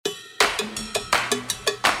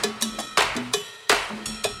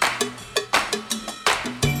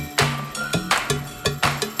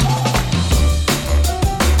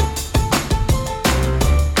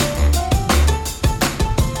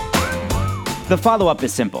The follow-up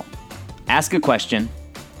is simple. Ask a question,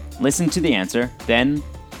 listen to the answer, then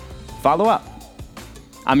follow up.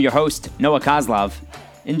 I'm your host, Noah Kozlov.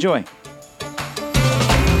 Enjoy.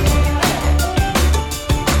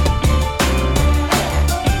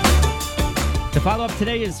 The follow-up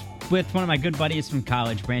today is with one of my good buddies from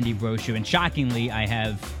college, Randy Brochu, and shockingly, I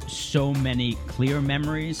have so many clear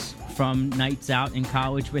memories from nights out in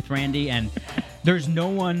college with Randy, and there's no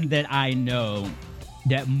one that I know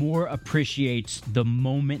that more appreciates the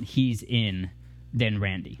moment he's in than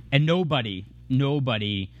Randy. And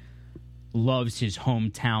nobody loves his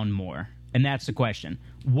hometown more. And that's the question.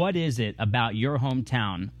 What is it about your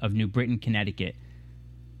hometown of New Britain, Connecticut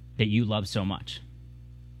that you love so much?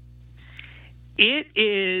 It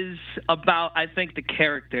is about, I think, the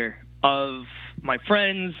character of my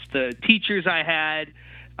friends, the teachers I had,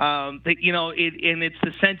 and it's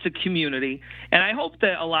the sense of community. And I hope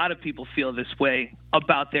that a lot of people feel this way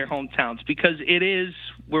about their hometowns, because it is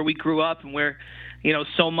where we grew up and where,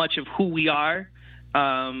 so much of who we are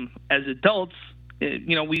as adults,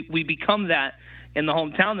 we become that in the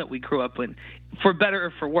hometown that we grew up in, for better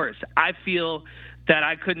or for worse. I feel that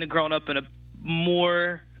I couldn't have grown up in a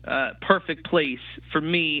more perfect place for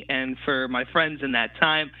me and for my friends in that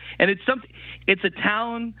time. And it's a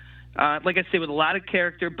town, like I say, with a lot of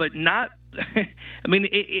character, but not,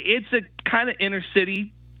 it's a kind of inner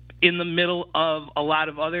city in the middle of a lot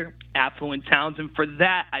of other affluent towns. And for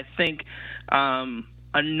that, I think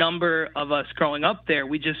a number of us growing up there,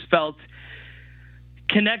 we just felt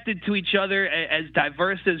connected to each other, as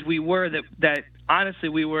diverse as we were, that honestly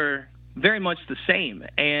we were very much the same,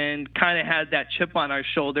 and kind of had that chip on our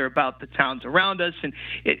shoulder about the towns around us. And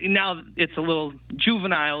now it's a little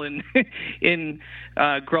juvenile in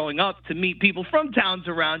growing up to meet people from towns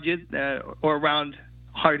around you or around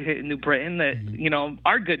hard-hit New Britain that,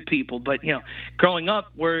 are good people. But, growing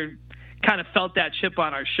up, we're kind of felt that chip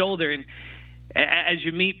on our shoulder. And as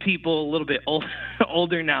you meet people a little bit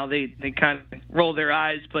older now, they kind of roll their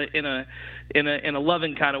eyes, but in a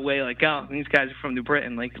loving kind of way, like, oh, these guys are from New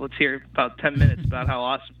Britain. Like, let's hear about 10 minutes about how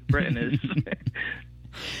awesome New Britain is.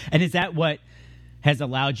 And is that what has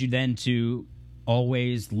allowed you then to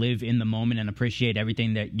always live in the moment and appreciate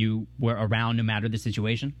everything that you were around, no matter the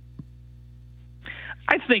situation?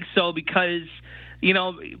 I think so, because,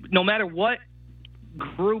 no matter what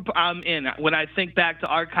group I'm in, when I think back to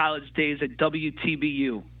our college days at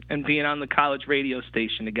WTBU and being on the college radio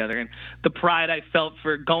station together, and the pride I felt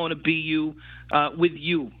for going to BU with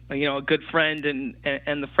you, a good friend,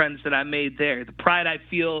 and the friends that I made there, the pride I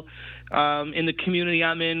feel in the community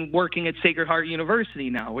I'm in, working at Sacred Heart University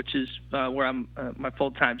now, which is where my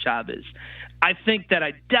full-time job is. I think that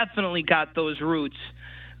I definitely got those roots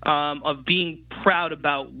of being proud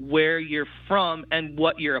about where you're from and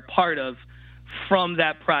what you're a part of, from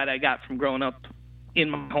that pride I got from growing up in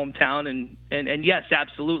my hometown. And yes,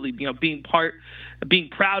 absolutely, being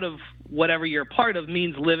proud of whatever you're a part of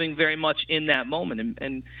means living very much in that moment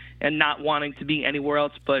and not wanting to be anywhere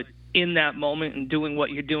else but in that moment and doing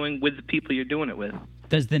what you're doing with the people you're doing it with.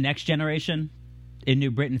 Does the next generation in New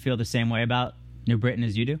Britain feel the same way about New Britain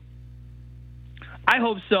as you do? I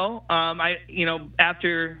hope so.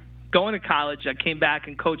 After going to college, I came back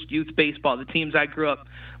and coached youth baseball, the teams I grew up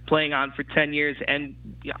playing on for 10 years. And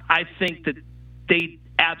I think that they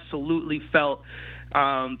absolutely felt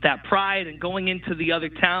that pride, and going into the other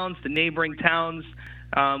towns, the neighboring towns,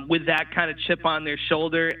 with that kind of chip on their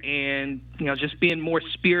shoulder, and, just being more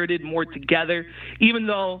spirited, more together, even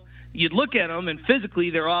though you'd look at them and physically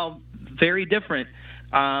they're all very different,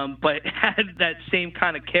 but had that same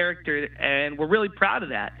kind of character, and we're really proud of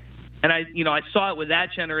that. And I saw it with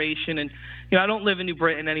that generation. And, I don't live in New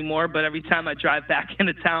Britain anymore, but every time I drive back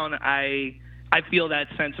into town, I feel that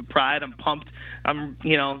sense of pride. I'm pumped. I'm,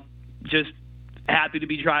 just happy to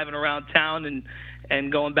be driving around town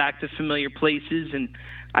and going back to familiar places. And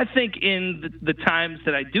I think in the times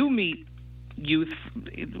that I do meet youth,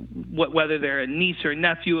 whether they're a niece or a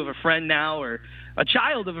nephew of a friend now or a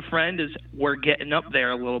child of a friend, as we're getting up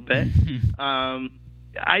there a little bit,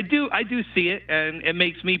 I do see it, and it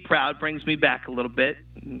makes me proud, brings me back a little bit.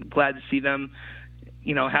 I'm glad to see them,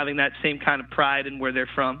 having that same kind of pride in where they're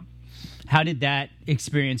from. How did that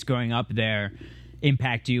experience growing up there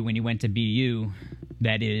impact you when you went to BU?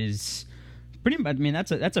 That is pretty much,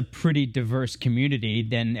 that's a pretty diverse community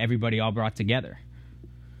than everybody all brought together.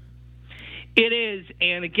 It is,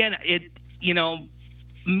 and again,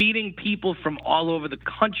 meeting people from all over the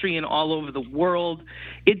country and all over the world,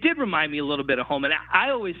 it did remind me a little bit of home. And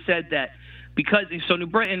I always said that because, New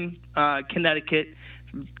Britain, Connecticut,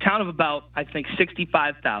 town of about, I think,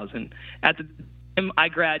 65,000. At the I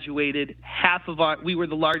graduated, we were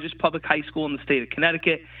the largest public high school in the state of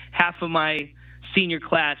Connecticut. Half of my senior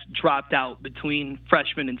class dropped out between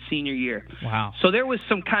freshman and senior year. Wow. So there was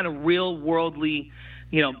some kind of real worldly,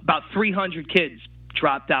 about 300 kids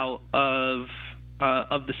dropped out of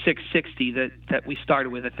the 660 that we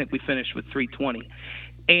started with. I think we finished with 320.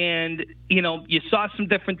 And, you saw some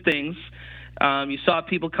different things. You saw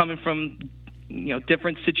people coming from,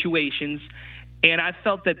 different situations. And I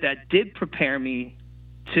felt that did prepare me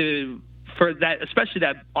for that, especially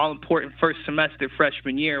that all-important first semester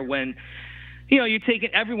freshman year when, you're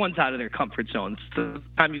taking everyone's out of their comfort zones. It's the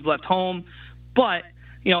time you've left home. But,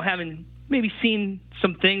 having maybe seen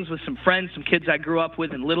some things with some friends, some kids I grew up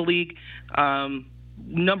with in Little League,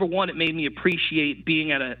 number one, it made me appreciate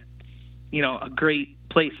being at a great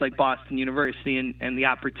place like Boston University and the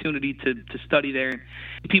opportunity to study there.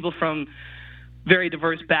 People from very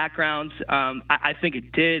diverse backgrounds. I think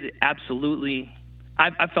it did absolutely.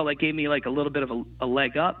 I felt like gave me like a little bit of a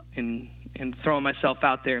leg up in throwing myself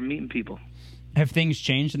out there and meeting people. Have things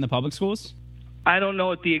changed in the public schools? I don't know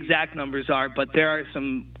what the exact numbers are, but there are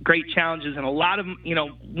some great challenges, and a lot of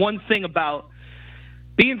one thing about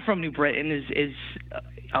being from New Britain is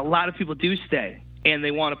a lot of people do stay and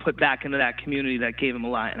they want to put back into that community that gave them a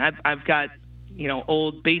lot. And I've got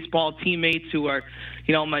old baseball teammates who are,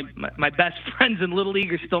 my best friends in Little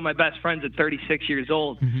League are still my best friends at 36 years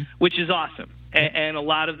old, which is awesome. And a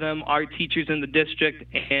lot of them are teachers in the district,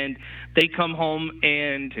 and they come home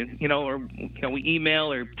and we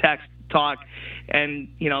email or text, talk, and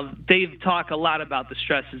they talk a lot about the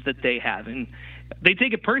stresses that they have, and they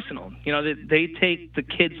take it personal. They take the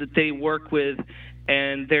kids that they work with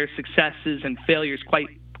and their successes and failures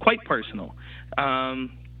quite personal.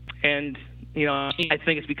 And I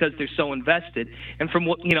think it's because they're so invested. And from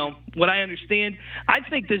what I understand, I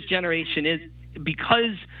think this generation is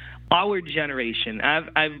because our generation.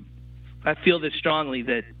 I feel this strongly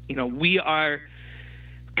that we are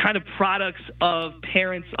kind of products of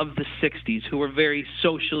parents of the 60s who were very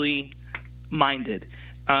socially minded,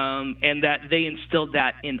 and that they instilled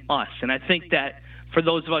that in us. And I think that for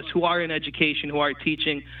those of us who are in education, who are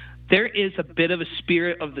teaching, there is a bit of a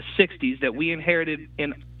spirit of the 60s that we inherited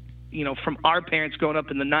from our parents growing up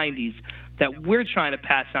in the 90s that we're trying to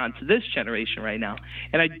pass on to this generation right now.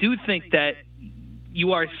 And I do think that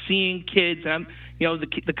you are seeing kids, and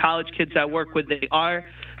the college kids I work with, they are,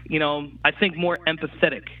 I think more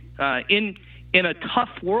empathetic in a tough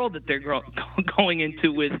world that they're going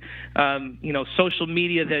into with, social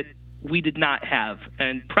media that we did not have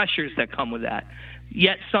and pressures that come with that.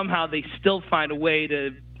 Yet somehow they still find a way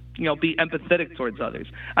to, be empathetic towards others.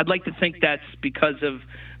 I'd like to think that's because of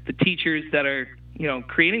the teachers that are,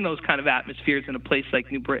 creating those kind of atmospheres in a place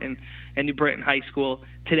like New Britain and New Britain High School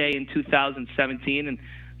today in 2017. And,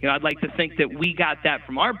 I'd like to think that we got that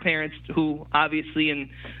from our parents who obviously in,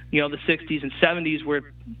 the 60s and 70s were,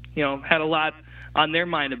 had a lot on their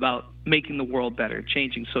mind about making the world better,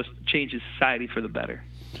 changing society for the better.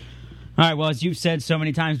 All right. Well, as you've said so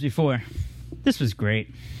many times before, this was great.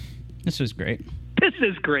 This is great. Thanks,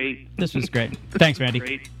 Randy.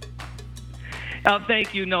 Great. Oh,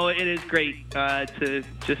 thank you. No, it is great to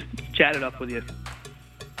just chat it up with you.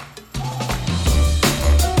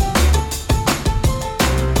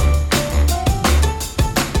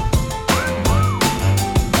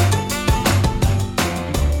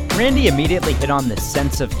 Randy immediately hit on the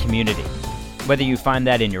sense of community. Whether you find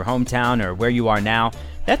that in your hometown or where you are now,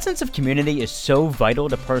 that sense of community is so vital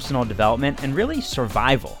to personal development and really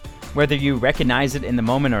survival, whether you recognize it in the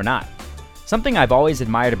moment or not. Something I've always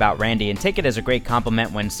admired about Randy, and take it as a great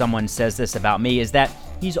compliment when someone says this about me, is that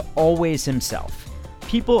he's always himself.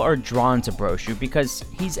 People are drawn to Brochu because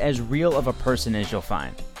he's as real of a person as you'll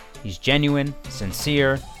find. He's genuine,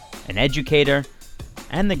 sincere, an educator,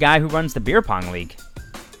 and the guy who runs the beer pong league.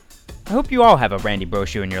 I hope you all have a Randy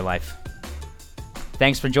Brochu in your life.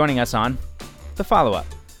 Thanks for joining us on The Follow-Up.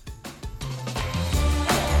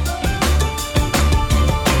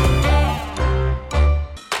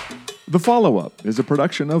 The Follow-Up is a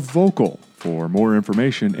production of Vocal. For more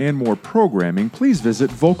information and more programming, please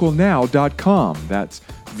visit vocalnow.com. That's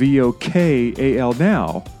VOKAL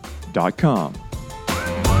now.com.